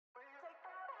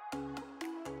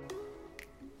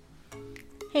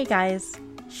Hey guys,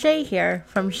 Shay here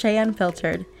from Shay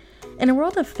Unfiltered. In a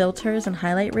world of filters and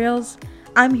highlight reels,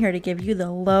 I'm here to give you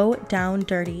the low down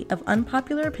dirty of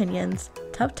unpopular opinions,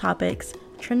 tough topics,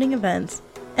 trending events,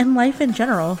 and life in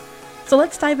general. So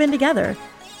let's dive in together.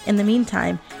 In the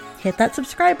meantime, hit that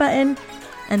subscribe button,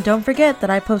 and don't forget that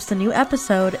I post a new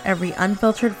episode every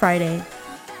Unfiltered Friday.